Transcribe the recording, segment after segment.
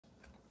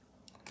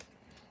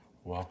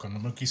Welcome to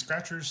Mookie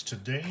Scratchers.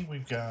 Today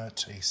we've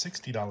got a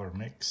 $60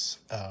 mix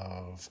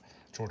of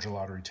Georgia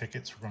Lottery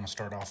tickets. We're going to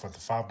start off with the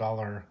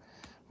 $5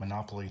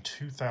 Monopoly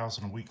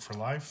 2000 a week for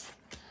life,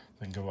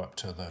 then go up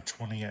to the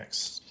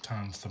 20x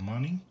times the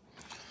money,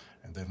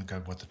 and then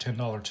go with the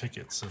 $10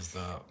 tickets as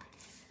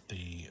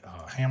the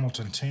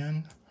Hamilton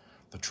 10,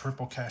 the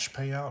triple cash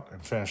payout,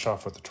 and finish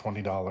off with the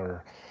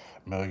 $20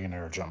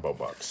 millionaire jumbo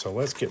bucks. So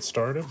let's get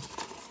started.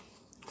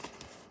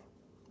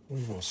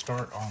 We will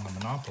start on the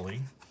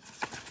Monopoly.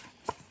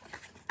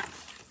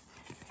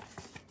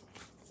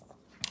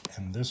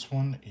 And this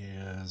one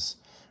is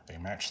a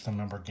match the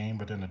number game,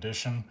 but in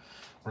addition,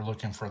 we're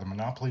looking for the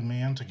Monopoly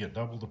Man to get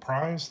double the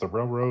prize, the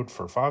railroad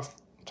for 5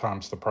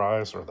 times the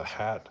prize, or the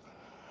hat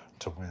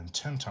to win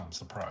 10 times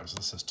the prize.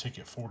 This is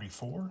ticket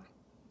 44.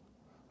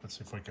 Let's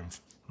see if we can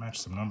match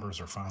some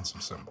numbers or find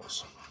some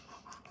symbols.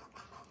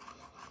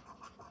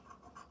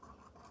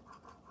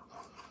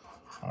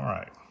 All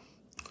right.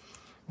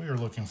 We are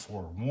looking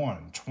for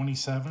 1,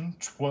 27,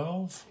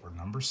 12, or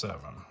number 7.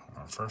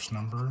 Our first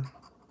number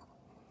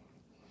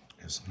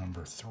is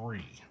number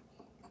 3.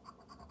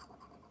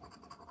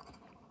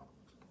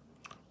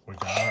 We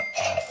got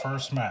our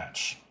first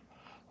match.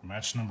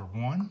 Match number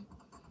 1.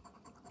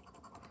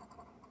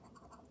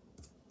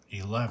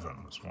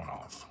 11 was one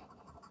off.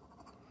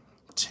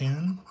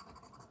 10,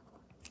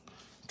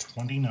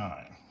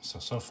 29.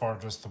 So far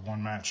just the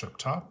one match up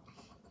top.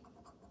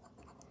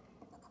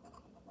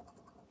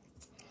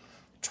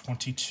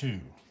 22.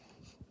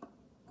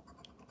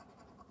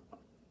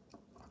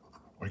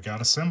 We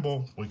got a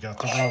symbol. We got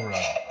the railroad.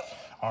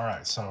 All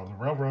right, so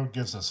the railroad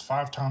gives us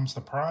 5 times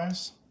the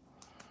prize.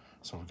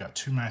 So we've got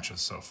 2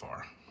 matches so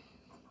far.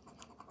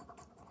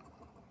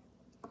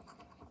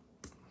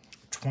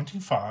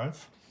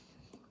 25,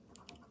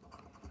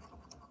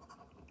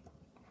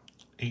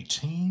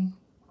 18,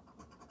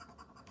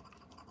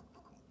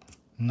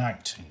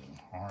 19.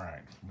 All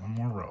right, one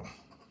more row.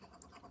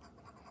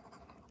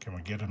 Can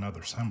we get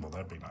another symbol?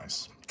 That'd be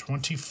nice.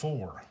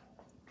 24.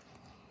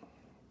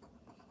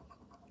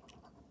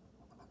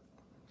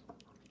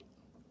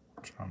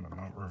 Trying to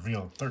not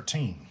reveal.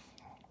 13.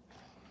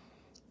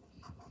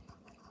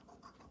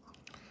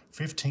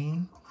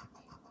 15.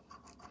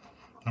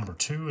 Number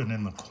 2, and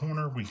in the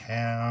corner we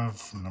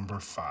have number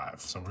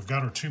 5. So we've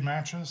got our 2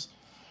 matches.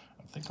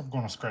 I think I'm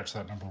going to scratch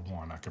that number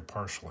 1. I could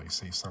partially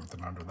see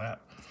something under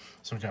that.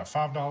 So we got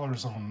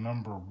 $5 on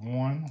number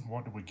 1.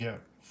 What do we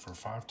get for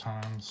 5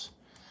 times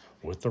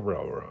with the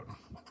railroad?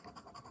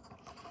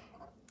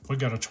 We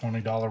got a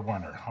 $20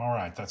 winner. All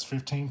right, that's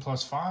 15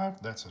 plus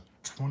 5. That's a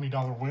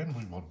 $20 win.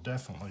 We will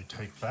definitely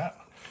take that.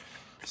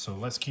 So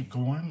let's keep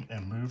going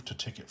and move to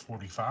ticket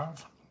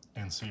 45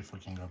 and see if we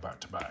can go back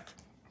to back.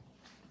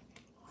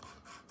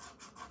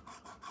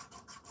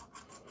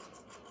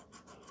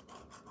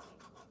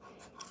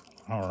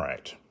 All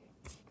right.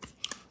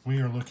 We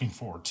are looking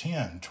for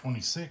 10,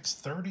 26,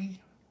 30,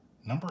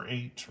 number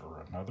 8,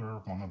 or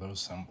another one of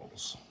those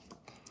symbols.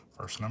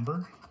 First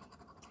number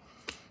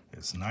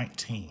is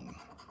 19.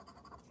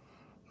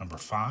 Number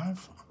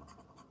 5,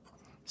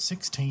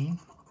 16,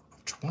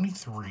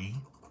 23,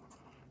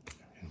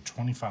 and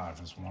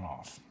 25 is one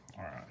off.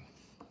 All right.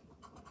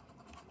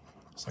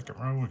 Second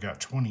row, we got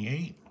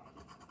 28.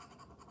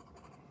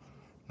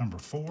 Number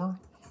 4.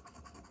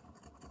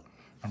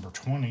 Number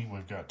 20,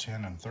 we've got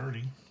 10 and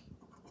 30.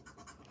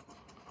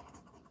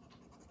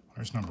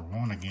 There's number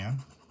 1 again.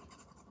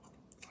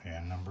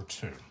 And number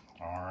 2.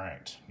 All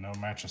right, no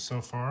matches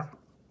so far.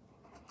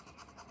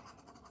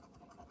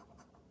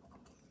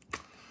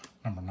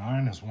 Number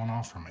 9 is one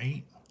off from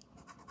 8.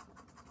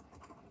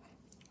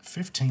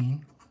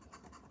 15,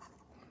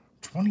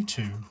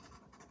 22,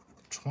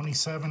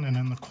 27, and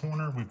in the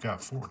corner we've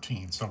got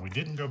 14. So we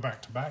didn't go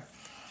back to back,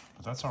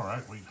 but that's all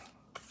right. We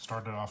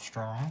started off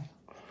strong,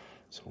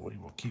 so we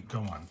will keep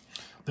going.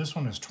 This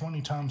one is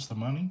 20 times the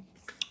money.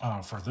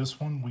 For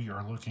this one, we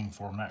are looking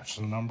for match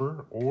the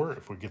number, or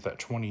if we get that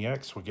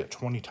 20x, we get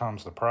 20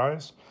 times the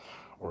prize,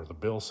 or the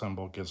bill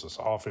symbol gives us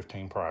all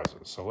 15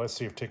 prizes. So let's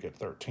see if ticket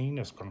 13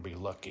 is going to be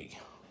lucky.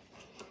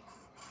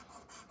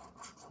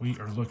 We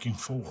are looking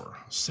for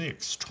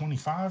 6,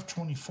 25,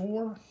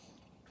 24,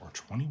 or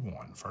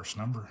 21. First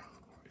number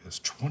is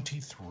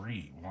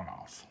 23, one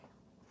off.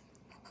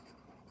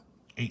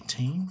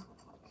 18,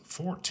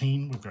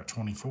 14, we've got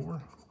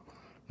 24.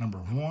 Number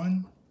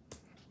 1,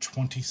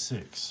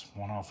 26,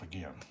 one off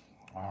again.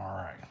 All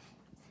right.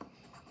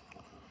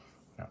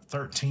 Now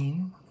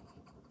 13,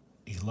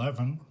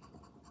 11,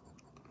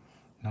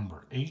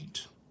 number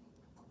 8,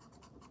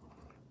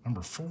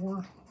 number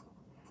 4.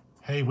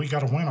 Hey, we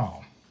got a win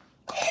all.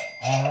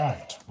 All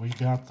right, we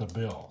got the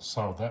bill.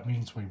 So that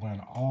means we win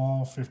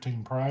all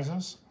 15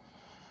 prizes.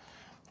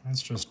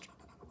 Let's just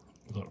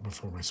look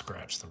before we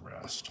scratch the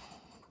rest.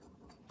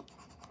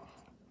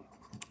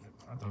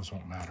 Those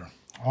won't matter.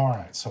 All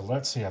right, so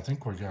let's see. I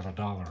think we got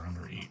 $1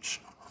 under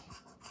each.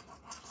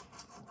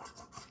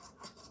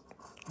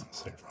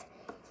 Let's see.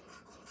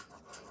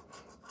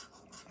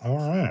 All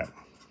right.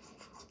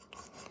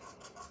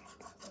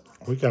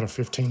 we got a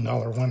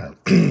 $15 winner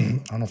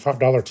on a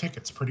 $5 ticket.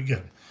 It's pretty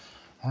good.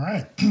 All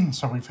right,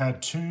 so we've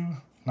had 2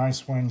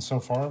 nice wins so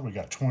far. We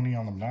got 20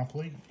 on the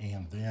Monopoly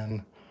and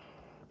then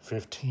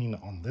 15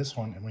 on this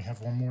one, and we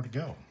have 1 more to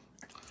go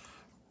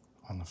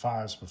on the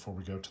 5s before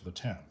we go to the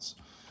 10s.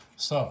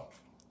 So,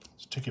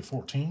 it's ticket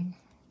 14.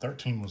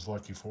 13 was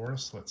lucky for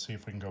us. Let's see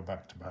if we can go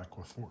back to back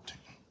with 14.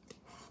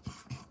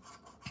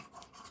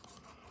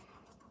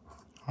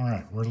 All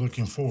right, we're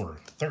looking for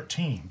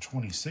 13,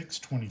 26,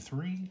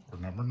 23, or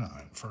number 9.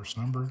 First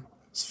number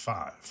is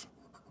 5.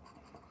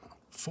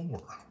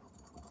 4.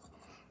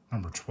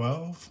 Number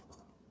 12,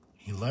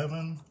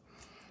 11,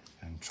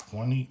 and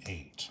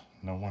 28.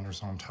 No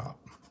winners on top.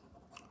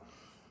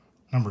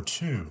 Number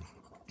 2,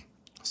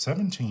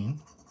 17.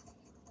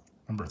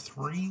 Number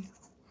 3,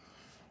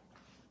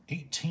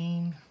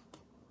 18,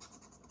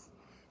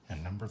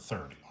 and number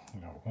 30.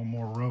 We got 1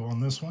 more row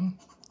on this one.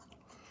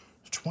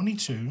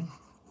 22,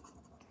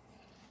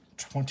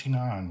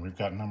 29, we've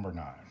got number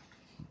 9.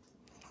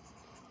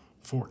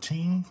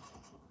 14,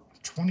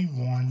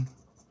 21,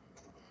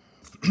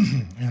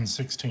 and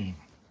 16.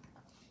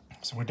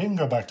 So we didn't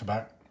go back to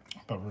back,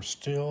 but we're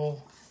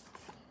still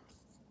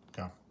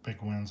got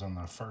big wins on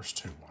the first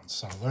 2 ones.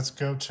 So let's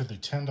go to the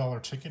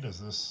 $10 ticket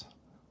as this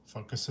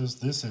focuses.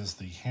 This is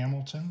the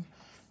Hamilton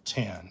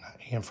 10.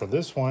 And for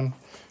this one,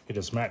 it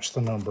has matched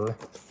the number.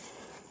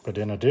 But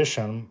in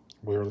addition,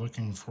 we're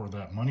looking for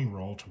that money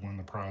roll to win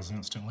the prize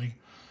instantly.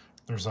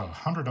 There's a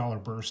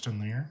 $100 burst in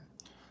there,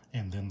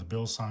 and then the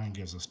bill sign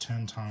gives us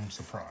 10 times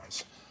the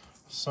prize.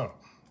 So,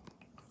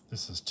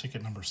 this is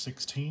ticket number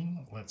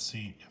 16. Let's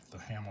see if the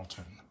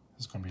Hamilton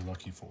is going to be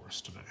lucky for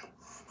us today.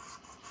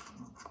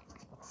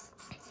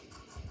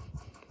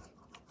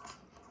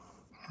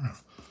 All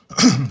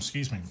right.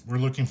 Excuse me. We're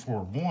looking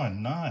for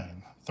 1,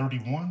 9,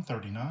 31,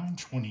 39,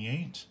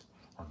 28,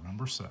 or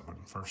number 7.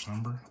 First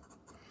number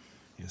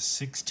is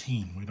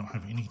 16. We don't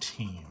have any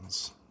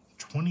teens.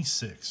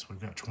 26. We've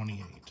got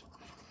 28.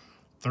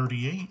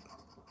 38,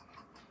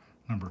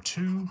 number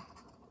 2,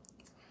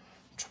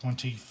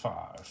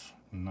 25,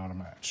 not a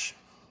match.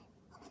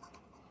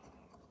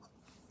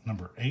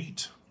 Number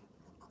 8,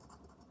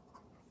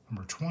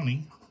 number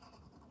 20,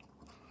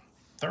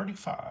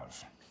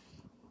 35,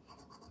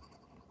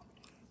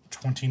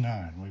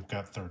 29, we've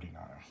got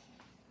 39,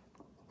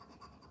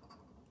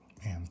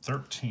 and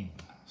 13.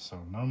 So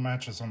no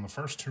matches on the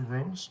first 2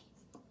 rows.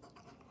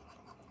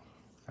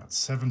 Got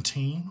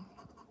 17,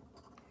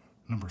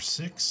 number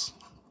 6,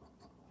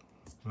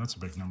 that's a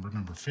big number.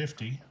 Number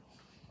 50.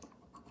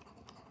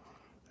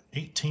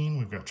 18,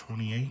 we've got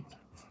 28.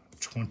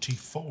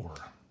 24.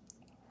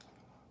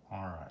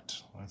 All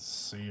right, let's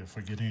see if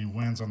we get any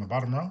wins on the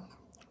bottom row.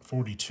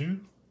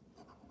 42.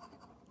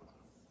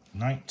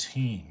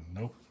 19,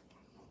 nope.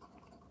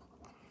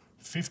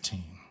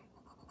 15.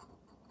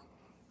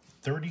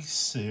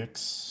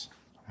 36,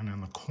 and in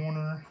the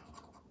corner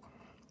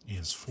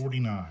is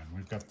 49.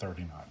 We've got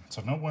 39.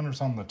 So no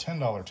winners on the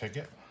 $10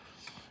 ticket,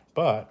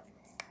 but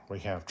we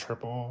have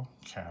triple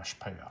cash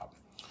payout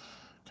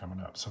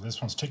coming up. So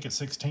this one's ticket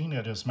 16.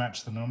 It has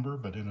matched the number,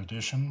 but in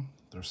addition,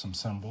 there's some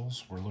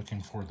symbols. We're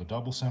looking for the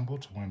double symbol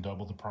to win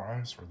double the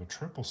prize, or the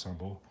triple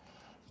symbol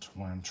to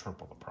win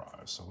triple the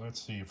prize. So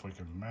let's see if we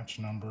can match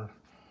number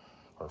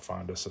or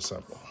find us a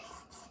symbol.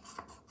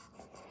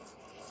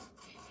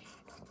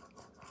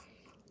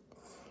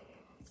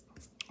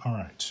 All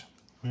right,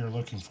 we are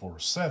looking for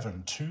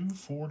 7, 2,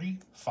 40,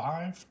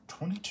 5,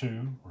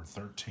 22, or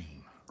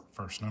 13.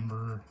 First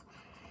number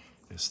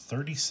is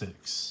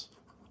 36.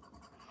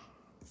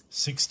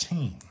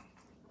 16.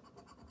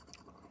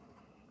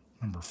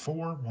 Number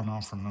 4, 1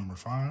 off from number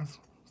 5.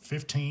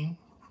 15.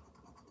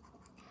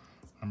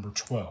 Number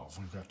 12,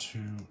 we've got 2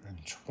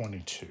 and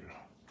 22.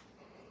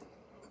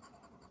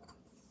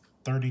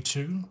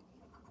 32.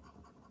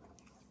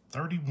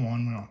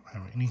 31, we don't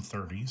have any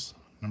 30s.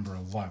 Number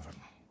 11.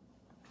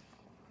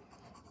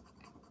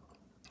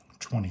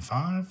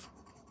 25.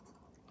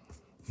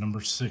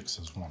 Number 6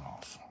 is 1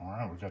 off. All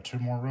right, we've got 2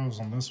 more rows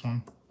on this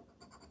one.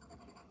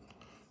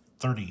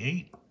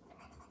 38.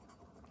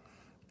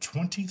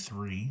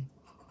 23.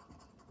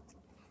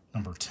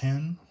 Number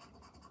 10.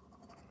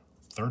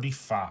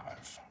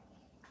 35.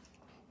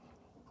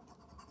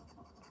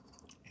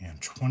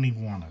 And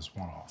 21 is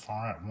 1 off. All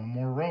right, 1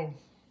 more row.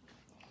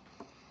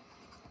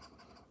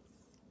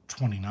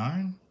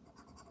 29.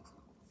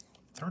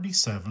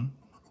 37.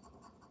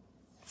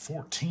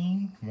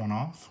 14, 1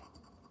 off.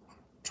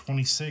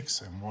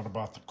 26, and what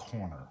about the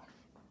corner?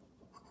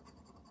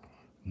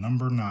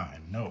 Number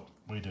 9. Nope,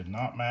 we did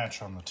not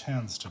match on the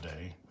 10s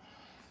today,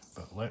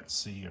 but let's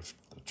see if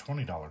the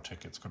 $20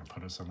 ticket's going to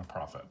put us in the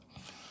profit.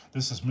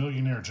 This is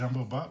Millionaire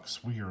Jumbo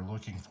Bucks. We are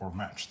looking for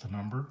match the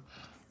number.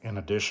 In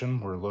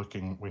addition,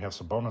 we have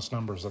some bonus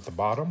numbers at the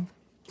bottom,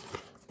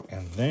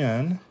 and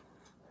then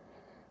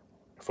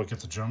if we get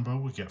the jumbo,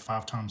 we get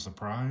 5 times the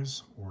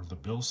prize, or the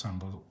bill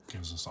symbol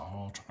gives us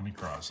all 20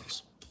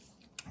 prizes.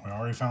 We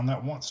already found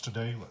that once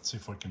today. Let's see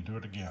if we can do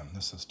it again.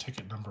 This is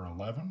ticket number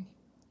 11.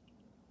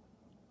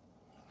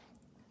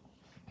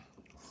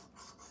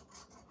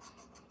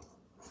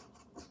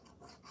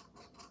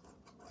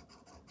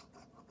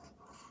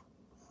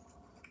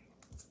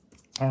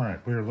 All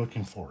right, we are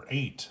looking for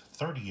 8,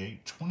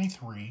 38,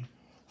 23,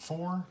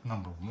 4,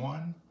 number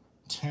 1,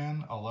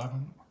 10,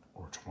 11,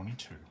 or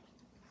 22.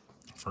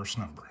 First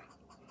number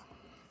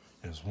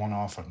is 1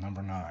 off of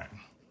number 9.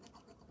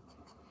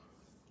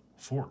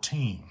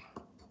 14,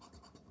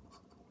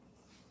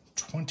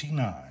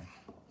 29,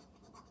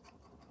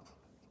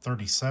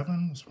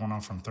 37 is 1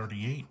 off from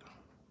 38,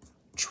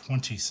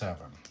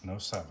 27, no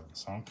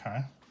 7s, okay.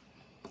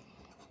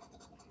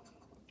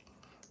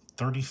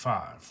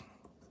 35,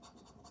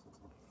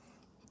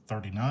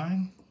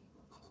 39,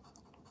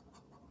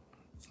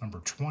 number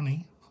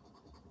 20,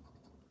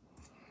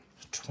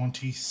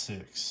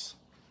 26,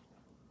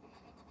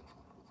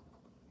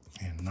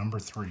 and number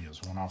 3 is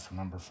 1 off from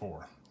number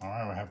 4. All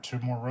right, we have 2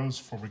 more rows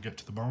before we get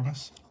to the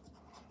bonus.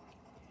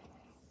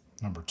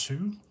 Number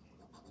 2,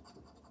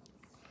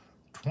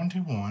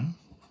 21,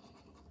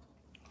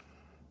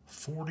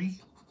 40,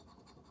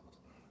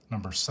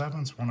 number 7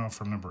 is 1 off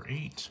from number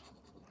 8,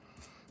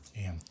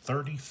 and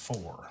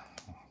 34.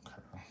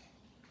 Okay.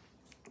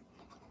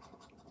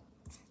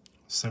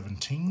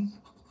 17,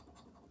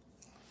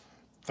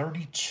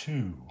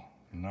 32,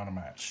 not a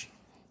match.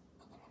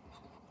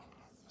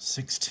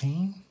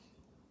 16,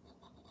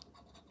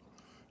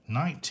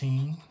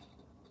 19,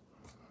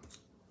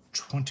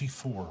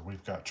 24,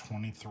 we've got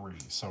 23.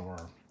 So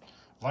our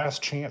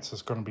last chance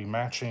is going to be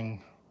matching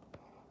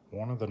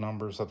one of the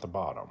numbers at the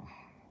bottom.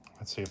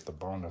 Let's see if the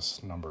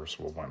bonus numbers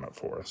will win it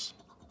for us.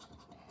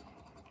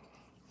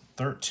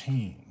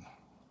 13,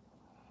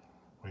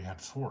 we had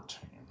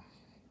 14.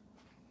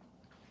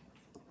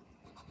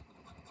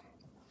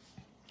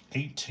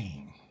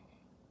 18,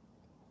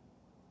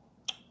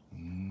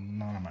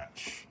 not a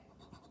match.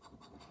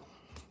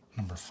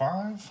 Number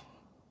 5,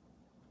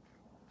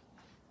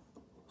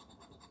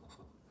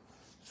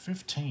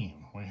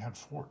 15, we had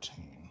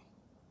 14.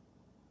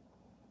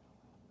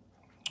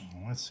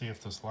 Let's see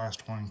if this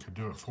last one could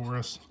do it for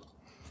us.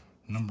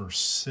 Number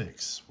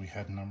 6, we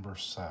had number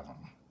 7.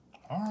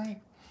 All right,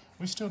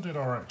 we still did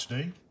all right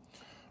today.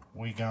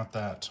 We got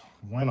that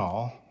win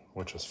all,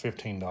 which is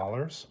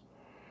 $15.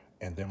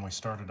 And then we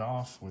started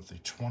off with the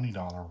 $20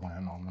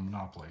 win on the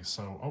Monopoly.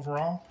 So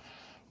overall,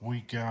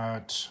 we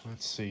got,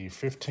 let's see,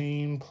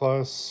 15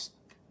 plus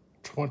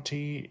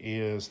 20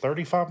 is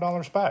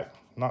 $35 back.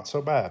 Not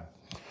so bad.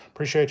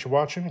 Appreciate you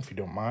watching. If you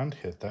don't mind,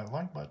 hit that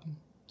like button.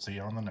 See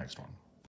you on the next one.